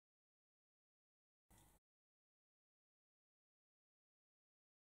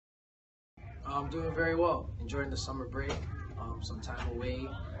I'm doing very well. Enjoying the summer break. Some time away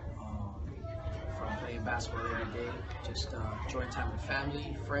from playing basketball every day. Just enjoying time with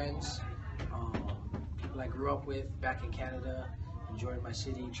family, friends, people I grew up with back in Canada. Enjoying my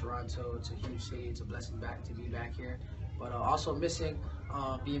city, Toronto. It's a huge city. It's a blessing to be back here. But also missing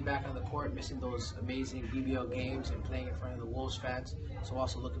being back on the court, missing those amazing BBL games and playing in front of the Wolves fans. So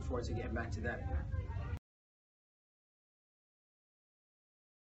also looking forward to getting back to that.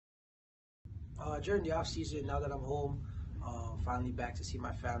 During the off season, now that I'm home, finally back to see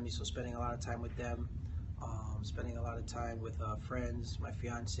my family, so spending a lot of time with them, spending a lot of time with friends, my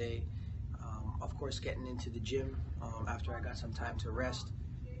fiance, of course getting into the gym after I got some time to rest,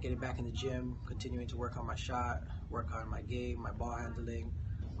 getting back in the gym, continuing to work on my shot, work on my game, my ball handling,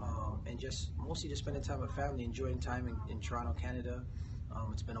 and just mostly just spending time with family, enjoying time in Toronto, Canada.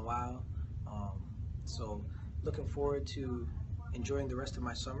 It's been a while, so looking forward to enjoying the rest of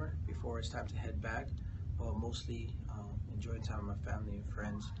my summer before it's time to head back, but mostly enjoying time with my family and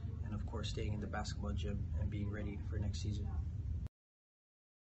friends, and of course staying in the basketball gym and being ready for next season.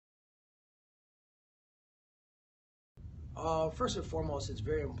 First and foremost, it's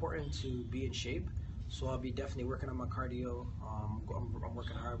very important to be in shape, so I'll be definitely working on my cardio. I'm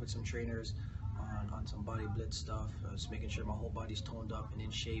working hard with some trainers on some body blitz stuff, just making sure my whole body's toned up and in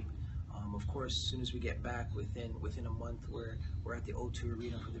shape. Of course, as soon as we get back, within a month, we're at the O2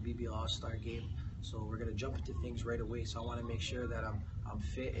 Arena for the BBL All-Star game. So we're gonna jump into things right away. So I want to make sure that I'm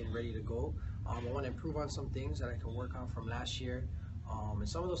fit and ready to go. I want to improve on some things that I can work on from last year. And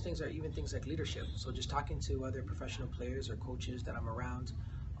some of those things are even things like leadership. So just talking to other professional players or coaches that I'm around,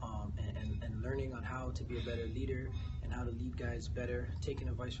 and learning on how to be a better leader and how to lead guys better, taking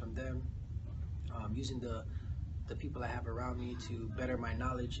advice from them, using the people I have around me to better my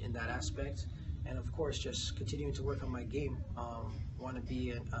knowledge in that aspect, and of course just continuing to work on my game. Want to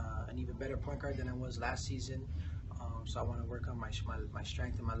be an even better point guard than I was last season, so I want to work on my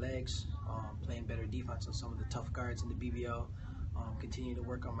strength in my legs, playing better defense on some of the tough guards in the BBL, continue to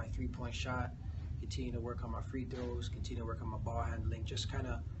work on my three-point shot, continue to work on my free throws, continue to work on my ball handling, just kind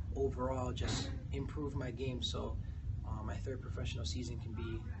of overall just improve my game so my third professional season can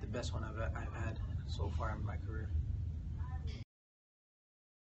be the best one I've had so far in my career.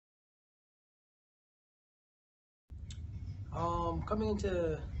 Coming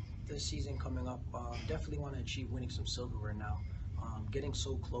into the season coming up, definitely want to achieve winning some silverware now. Getting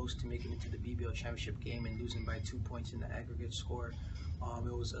so close to making it to the BBL championship game and losing by 2 points in the aggregate score,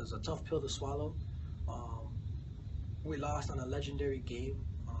 it was a tough pill to swallow. We lost on a legendary game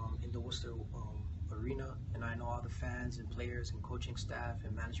in the Worcester arena, and I know all the fans and players and coaching staff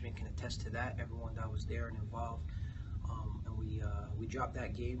and management can attest to that, everyone that was there and involved. And we dropped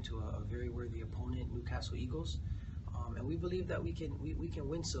that game to a very worthy opponent, Newcastle Eagles. And we believe that we can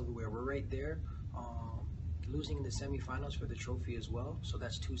win silverware. We're right there, losing in the semifinals for the trophy as well. So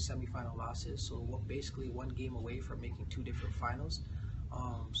that's 2 semifinal losses. So basically 1 game away from making 2 different finals.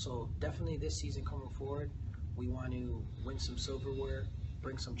 So definitely this season coming forward, we want to win some silverware,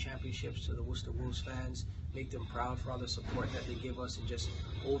 bring some championships to the Worcester Wolves fans, make them proud for all the support that they give us, and just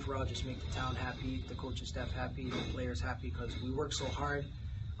overall just make the town happy, the coaching staff happy, the players happy, because we work so hard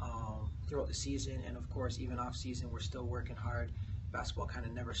throughout the season, and of course even off season we're still working hard. Basketball kind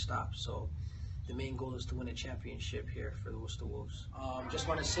of never stops, so the main goal is to win a championship here for the Worcester Wolves. Just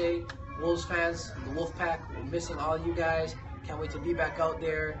want to say, Wolves fans, the Wolf Pack, we're missing all you guys. Can't wait to be back out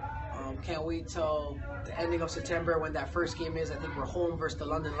there. Can't wait till the ending of September when that first game is. I think we're home versus the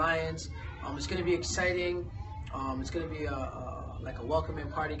London Lions. It's going to be exciting. It's going to be like a welcoming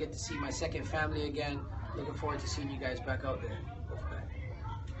party. Get to see my second family again. Looking forward to seeing you guys back out there.